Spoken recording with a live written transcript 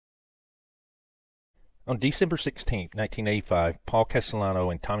On December 16, 1985, Paul Castellano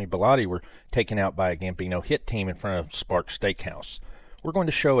and Tommy Bellotti were taken out by a Gambino hit team in front of Sparks Steakhouse. We're going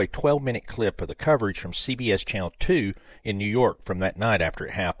to show a 12-minute clip of the coverage from CBS Channel 2 in New York from that night after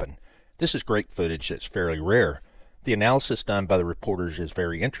it happened. This is great footage that's fairly rare. The analysis done by the reporters is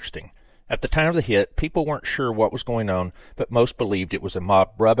very interesting. At the time of the hit, people weren't sure what was going on, but most believed it was a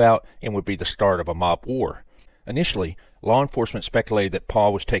mob rub-out and would be the start of a mob war. Initially, law enforcement speculated that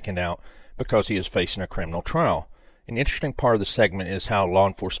Paul was taken out because he is facing a criminal trial. An interesting part of the segment is how law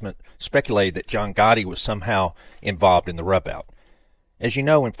enforcement speculated that John Gotti was somehow involved in the rub-out. As you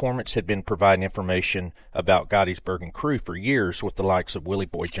know, informants had been providing information about Gotti's Bergen crew for years with the likes of Willie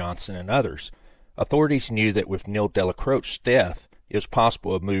Boy Johnson and others. Authorities knew that with Neil Delacroix's death, it was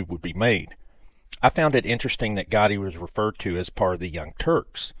possible a move would be made. I found it interesting that Gotti was referred to as part of the Young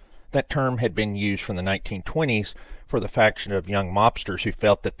Turks. That term had been used from the 1920s for the faction of young mobsters who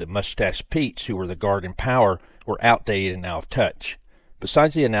felt that the Mustache Petes, who were the guard in power, were outdated and out of touch.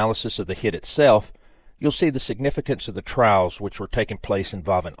 Besides the analysis of the hit itself, you'll see the significance of the trials which were taking place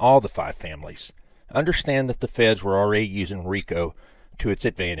involving all the five families. Understand that the feds were already using RICO to its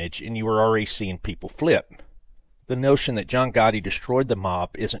advantage, and you were already seeing people flip. The notion that John Gotti destroyed the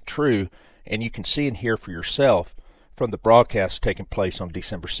mob isn't true, and you can see and hear for yourself from the broadcast taking place on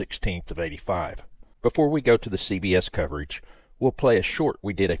December 16th of '85. Before we go to the CBS coverage, we'll play a short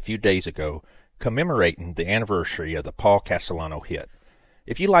we did a few days ago commemorating the anniversary of the Paul Castellano hit.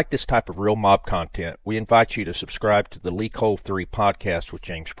 If you like this type of real mob content, we invite you to subscribe to the Leak Hole 3 podcast with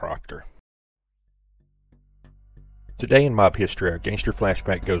James Proctor. Today in mob history, our gangster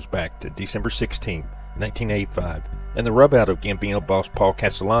flashback goes back to December 16, 1985, and the rub-out of Gambino boss Paul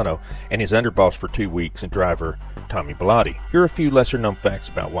Castellano and his underboss for 2 weeks and driver Tommy Bellotti. Here are a few lesser-known facts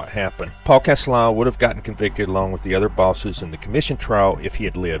about what happened. Paul Castellano would have gotten convicted along with the other bosses in the commission trial if he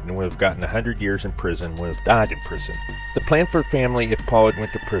had lived, and would have gotten 100 years in prison, would have died in prison. The plan for the family, if Paul had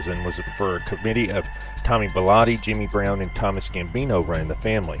went to prison, was for a committee of Tommy Bellotti, Jimmy Brown, and Thomas Gambino running the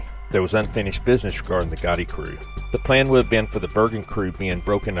family. There was unfinished business regarding the Gotti crew. The plan would have been for the Bergen crew being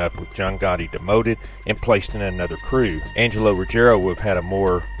broken up with John Gotti demoted and placed in another crew. Angelo Ruggiero would have had a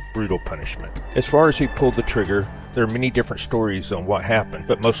more brutal punishment. As far as who pulled the trigger, there are many different stories on what happened,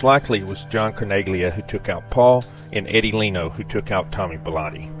 but most likely it was John Cornaglia who took out Paul and Eddie Leno who took out Tommy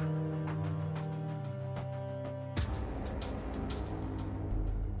Bellotti.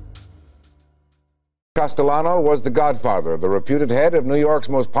 Castellano was the godfather, the reputed head of New York's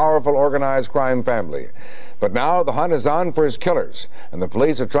most powerful organized crime family. But now the hunt is on for his killers, and the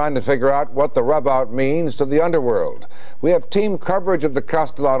police are trying to figure out what the rub-out means to the underworld. We have team coverage of the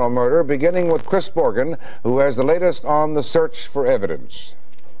Castellano murder, beginning with Chris Borgen, who has the latest on the search for evidence.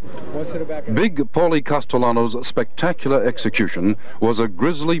 Big Paulie Castellano's spectacular execution was a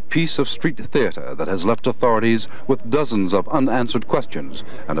grisly piece of street theater that has left authorities with dozens of unanswered questions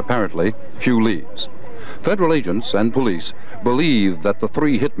and apparently few leads. Federal agents and police believe that the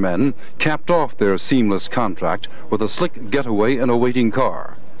three hitmen capped off their seamless contract with a slick getaway in a waiting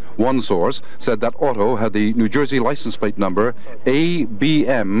car. One source said that auto had the New Jersey license plate number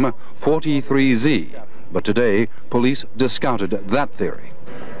ABM 43Z, but today police discounted that theory.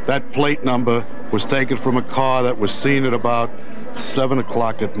 That plate number was taken from a car that was seen at about 7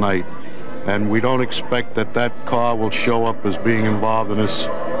 o'clock at night, and we don't expect that that car will show up as being involved in this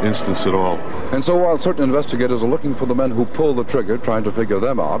instance at all. And so while certain investigators are looking for the men who pulled the trigger, trying to figure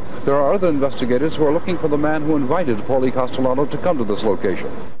them out, there are other investigators who are looking for the man who invited Paulie Castellano to come to this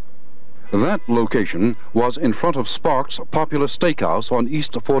location. That location was in front of Sparks' popular steakhouse on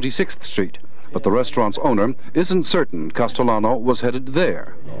East 46th Street. But the restaurant's owner isn't certain Castellano was headed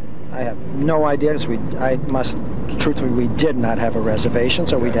there. I have no idea. Truthfully, we did not have a reservation,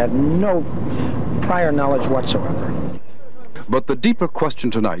 so we'd have no prior knowledge whatsoever. But the deeper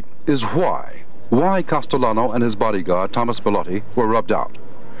question tonight is why? Why Castellano and his bodyguard, Thomas Bellotti, were rubbed out?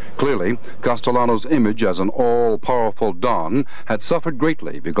 Clearly, Castellano's image as an all-powerful Don had suffered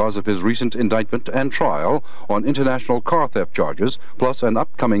greatly because of his recent indictment and trial on international car theft charges, plus an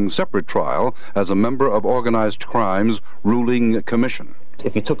upcoming separate trial as a member of organized crime's ruling commission.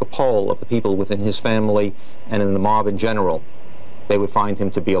 If you took a poll of the people within his family and in the mob in general, they would find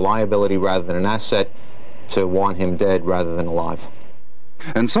him to be a liability rather than an asset, to want him dead rather than alive.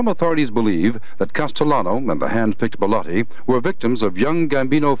 And some authorities believe that Castellano and the hand-picked Bellotti were victims of young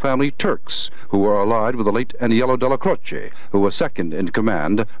Gambino family Turks who were allied with the late Aniello Della Croce, who was second in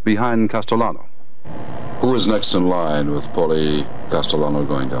command behind Castellano. Who is next in line with Paulie Castellano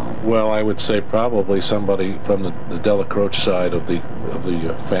going down? Well, I would say probably somebody from the Della Croce side of the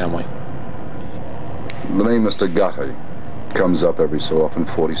family. The name Mr. Gotti. comes up every so often,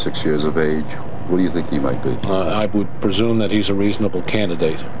 46 years of age. What do you think he might be? I would presume that he's a reasonable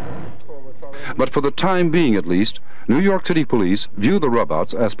candidate. But for the time being, at least, New York City police view the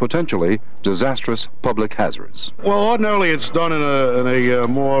Rubouts as potentially disastrous public hazards. Well, ordinarily it's done in a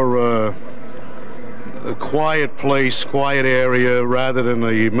more a quiet place, quiet area, rather than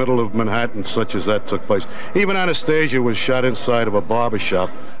the middle of Manhattan, such as that took place. Even Anastasia was shot inside of a barber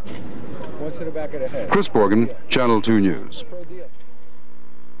shop. What's in the back of the head? Chris Borgen, Channel 2 News.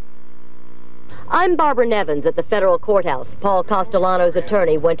 I'm Barbara Nevins at the federal courthouse. Paul Castellano's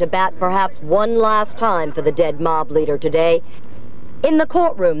attorney went to bat perhaps one last time for the dead mob leader today. In the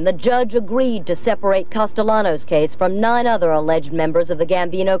courtroom, the judge agreed to separate Castellano's case from 9 other alleged members of the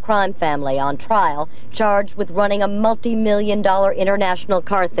Gambino crime family on trial, charged with running a multi-million-dollar international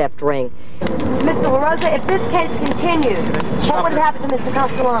car theft ring. Mr. LaRosa, if this case continued, what would have happened to Mr.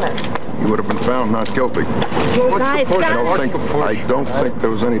 Castellano? He would have been found not guilty. I don't think there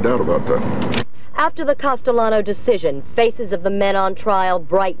was any doubt about that. After the Castellano decision, faces of the men on trial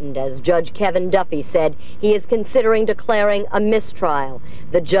brightened as Judge Kevin Duffy said he is considering declaring a mistrial.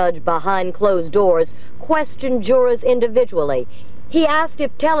 The judge, behind closed doors, questioned jurors individually. He asked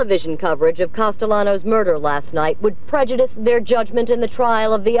if television coverage of Castellano's murder last night would prejudice their judgment in the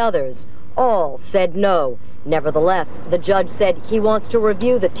trial of the others. All said no. Nevertheless, the judge said he wants to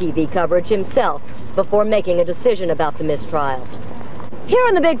review the TV coverage himself before making a decision about the mistrial. Here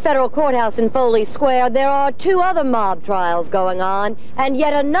in the big federal courthouse in Foley Square, there are 2 other mob trials going on, and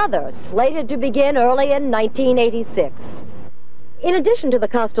yet another slated to begin early in 1986. In addition to the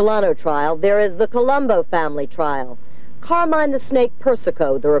Castellano trial, there is the Colombo family trial. Carmine the Snake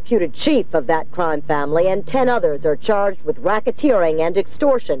Persico, the reputed chief of that crime family, and 10 others are charged with racketeering and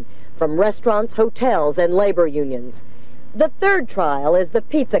extortion from restaurants, hotels, and labor unions. The third trial is the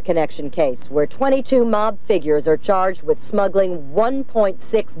Pizza Connection case, where 22 mob figures are charged with smuggling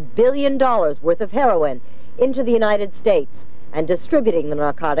 $1.6 billion worth of heroin into the United States and distributing the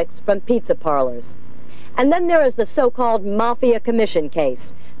narcotics from pizza parlors. And then there is the so-called Mafia Commission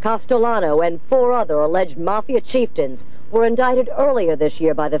case. Castellano and 4 other alleged mafia chieftains were indicted earlier this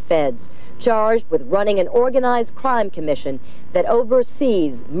year by the feds, charged with running an organized crime commission that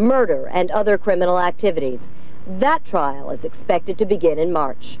oversees murder and other criminal activities. That trial is expected to begin in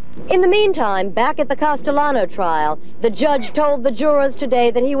March. In the meantime, back at the Castellano trial, the judge told the jurors today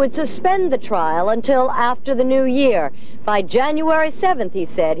that he would suspend the trial until after the new year. By January 7th, he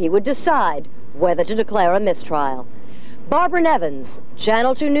said, he would decide whether to declare a mistrial. Barbara Nevins,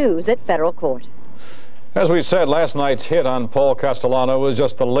 Channel 2 News at Federal Court. As we said, last night's hit on Paul Castellano was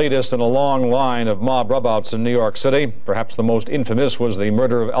just the latest in a long line of mob rubouts in New York City. Perhaps the most infamous was the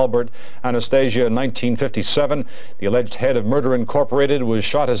murder of Albert Anastasia in 1957. The alleged head of Murder Incorporated was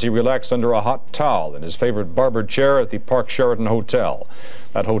shot as he relaxed under a hot towel in his favorite barber chair at the Park Sheraton Hotel.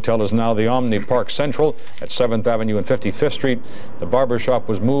 That hotel is now the Omni Park Central at 7th Avenue and 55th Street. The barber shop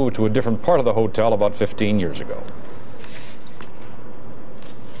was moved to a different part of the hotel about 15 years ago.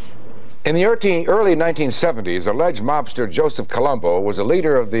 In the early 1970s, alleged mobster Joseph Colombo was a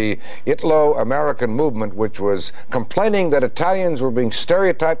leader of the Italo-American movement, which was complaining that Italians were being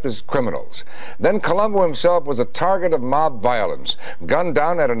stereotyped as criminals. Then Colombo himself was a target of mob violence, gunned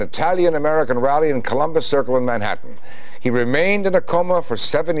down at an Italian-American rally in Columbus Circle in Manhattan. He remained in a coma for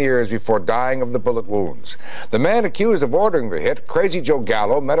 7 years before dying of the bullet wounds. The man accused of ordering the hit, Crazy Joe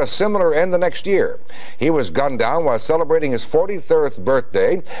Gallo, met a similar end the next year. He was gunned down while celebrating his 43rd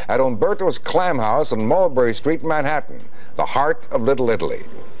birthday at Umberto's Clam House on Mulberry Street in Manhattan, the heart of Little Italy.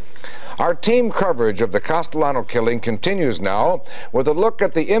 Our team coverage of the Castellano killing continues now with a look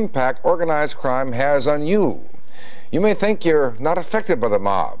at the impact organized crime has on you. You may think you're not affected by the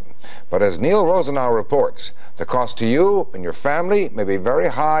mob, but as Neil Rosenau reports, the cost to you and your family may be very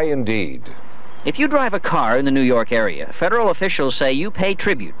high indeed. If you drive a car in the New York area, federal officials say you pay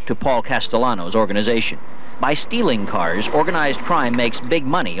tribute to Paul Castellano's organization. By stealing cars, organized crime makes big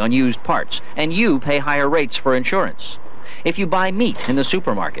money on used parts, and you pay higher rates for insurance. If you buy meat in the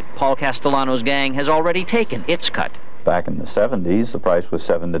supermarket, Paul Castellano's gang has already taken its cut. Back in the 70s, the price was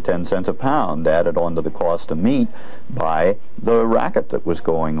 7 to 10 cents a pound, added on to the cost of meat by the racket that was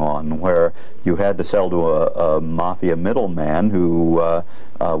going on, where you had to sell to a mafia middleman who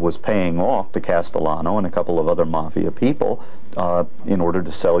was paying off to Castellano and a couple of other mafia people in order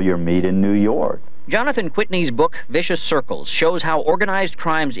to sell your meat in New York. Jonathan Whitney's book, Vicious Circles, shows how organized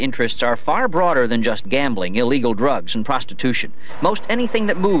crime's interests are far broader than just gambling, illegal drugs, and prostitution. Most anything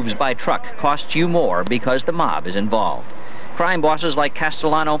that moves by truck costs you more because the mob is involved. Crime bosses like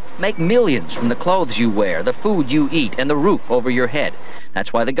Castellano make millions from the clothes you wear, the food you eat, and the roof over your head.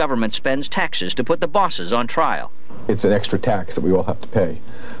 That's why the government spends taxes to put the bosses on trial. It's an extra tax that we all have to pay.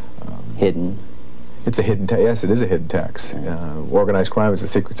 Hidden? It's a hidden tax. Yes, it is a hidden tax. Organized crime is a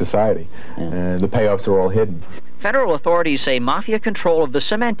secret society. The payoffs are all hidden. Federal authorities say mafia control of the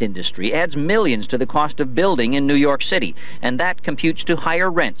cement industry adds millions to the cost of building in New York City, and that computes to higher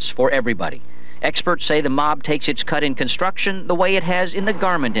rents for everybody. Experts say the mob takes its cut in construction the way it has in the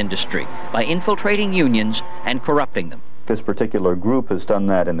garment industry, by infiltrating unions and corrupting them. This particular group has done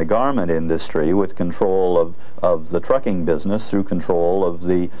that in the garment industry with control of the trucking business through control of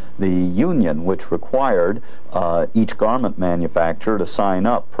the union, which required each garment manufacturer to sign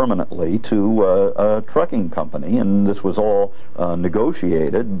up permanently to a trucking company, and this was all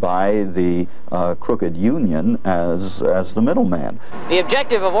negotiated by the crooked union as the middleman. The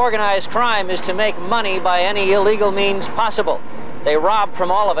objective of organized crime is to make money by any illegal means possible. They rob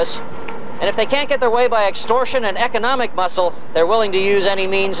from all of us. And if they can't get their way by extortion and economic muscle, they're willing to use any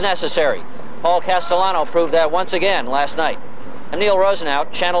means necessary. Paul Castellano proved that once again last night. I'm Neil Rosenau,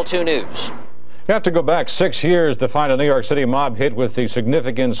 Channel 2 News. You have to go back 6 years to find a New York City mob hit with the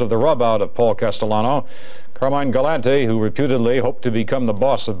significance of the rub-out of Paul Castellano. Carmine Galante, who reputedly hoped to become the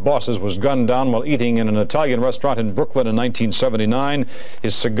boss of bosses, was gunned down while eating in an Italian restaurant in Brooklyn in 1979.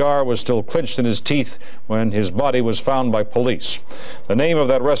 His cigar was still clenched in his teeth when his body was found by police. The name of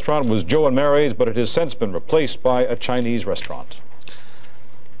that restaurant was Joe and Mary's, but it has since been replaced by a Chinese restaurant.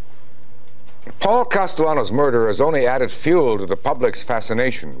 Paul Castellano's murder has only added fuel to the public's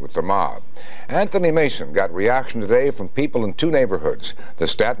fascination with the mob. Anthony Mason got reaction today from people in two neighborhoods, the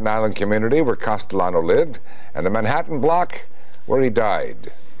Staten Island community where Castellano lived and the Manhattan block where he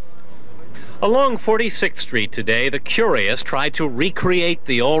died. Along 46th Street today, the curious tried to recreate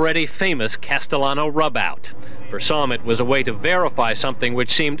the already famous Castellano rub-out. For some, it was a way to verify something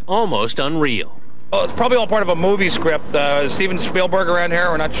which seemed almost unreal. Well, it's probably all part of a movie script. Steven Spielberg around here?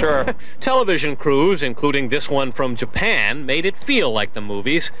 We're not sure. Television crews, including this one from Japan, made it feel like the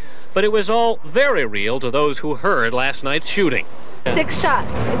movies, but it was all very real to those who heard last night's shooting. 6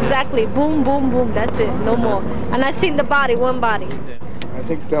 shots, exactly. Boom, boom, boom. That's it. No more. And I seen the body, one body. I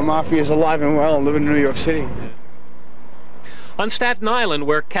think the mafia is alive and well and living in New York City. On Staten Island,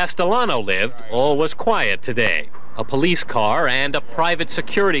 where Castellano lived, all was quiet today. A police car and a private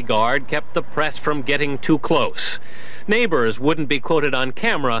security guard kept the press from getting too close. Neighbors wouldn't be quoted on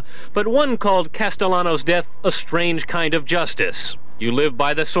camera, but one called Castellano's death a strange kind of justice. You live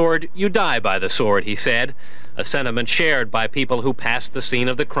by the sword, you die by the sword, he said, a sentiment shared by people who passed the scene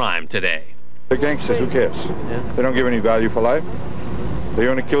of the crime today. They're gangsters, who cares? They don't give any value for life. They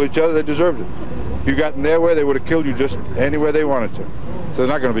only kill each other, they deserved it. If you got in their way, they would have killed you just anywhere they wanted to. So they're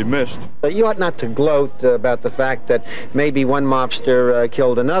not going to be missed. You ought not to gloat about the fact that maybe one mobster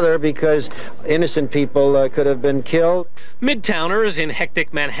killed another, because innocent people could have been killed. Midtowners in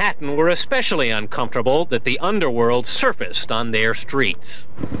hectic Manhattan were especially uncomfortable that the underworld surfaced on their streets.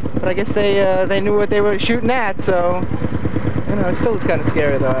 But I guess they knew what they were shooting at, so, you know, it still is kind of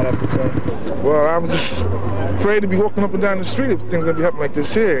scary, though, I'd have to say. Well, I'm just afraid to be walking up and down the street if things are going to be happening like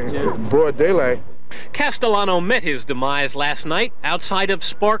this here, in broad daylight. Castellano met his demise last night outside of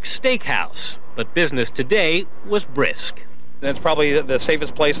Sparks Steakhouse, but business today was brisk. It's probably the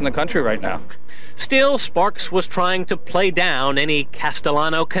safest place in the country right now. Still, Sparks was trying to play down any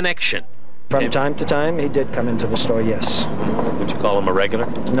Castellano connection. From time to time, he did come into the store, yes. Would you call him a regular?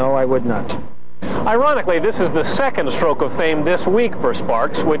 No, I would not. Ironically, this is the second stroke of fame this week for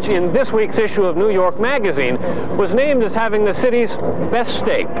Sparks, which in this week's issue of New York Magazine was named as having the city's best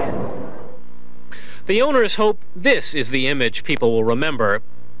steak. The owners hope this is the image people will remember,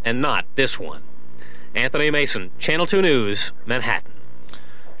 and not this one. Anthony Mason, Channel 2 News, Manhattan.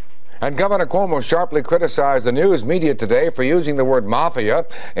 And Governor Cuomo sharply criticized the news media today for using the word mafia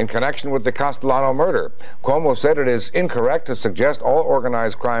in connection with the Castellano murder. Cuomo said it is incorrect to suggest all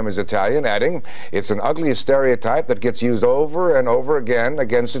organized crime is Italian, adding, it's an ugly stereotype that gets used over and over again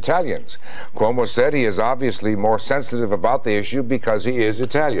against Italians. Cuomo said he is obviously more sensitive about the issue because he is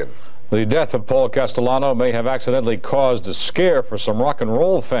Italian. The death of Paul Castellano may have accidentally caused a scare for some rock and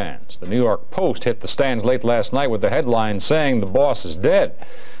roll fans. The New York Post hit the stands late last night with the headline saying the boss is dead.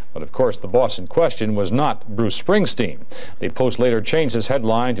 But of course, the boss in question was not Bruce Springsteen. The Post later changed this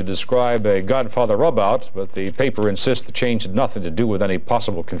headline to describe a Godfather rub-out, but the paper insists the change had nothing to do with any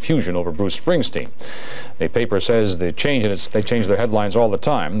possible confusion over Bruce Springsteen. The paper says they change their headlines all the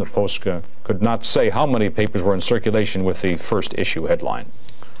time. The Post could not say how many papers were in circulation with the first issue headline.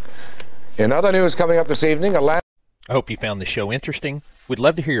 In other news coming up this evening, I hope you found the show interesting. We'd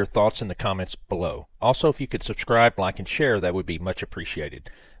love to hear your thoughts in the comments below. Also, if you could subscribe, like, and share, that would be much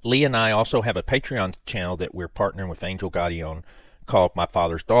appreciated. Lee and I also have a Patreon channel that we're partnering with Angel Gotti on called My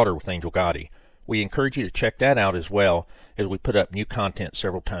Father's Daughter with Angel Gotti. We encourage you to check that out as well, as we put up new content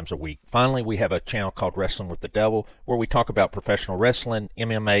several times a week. Finally, we have a channel called Wrestling with the Devil, where we talk about professional wrestling,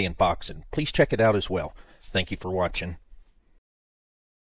 MMA, and boxing. Please check it out as well. Thank you for watching.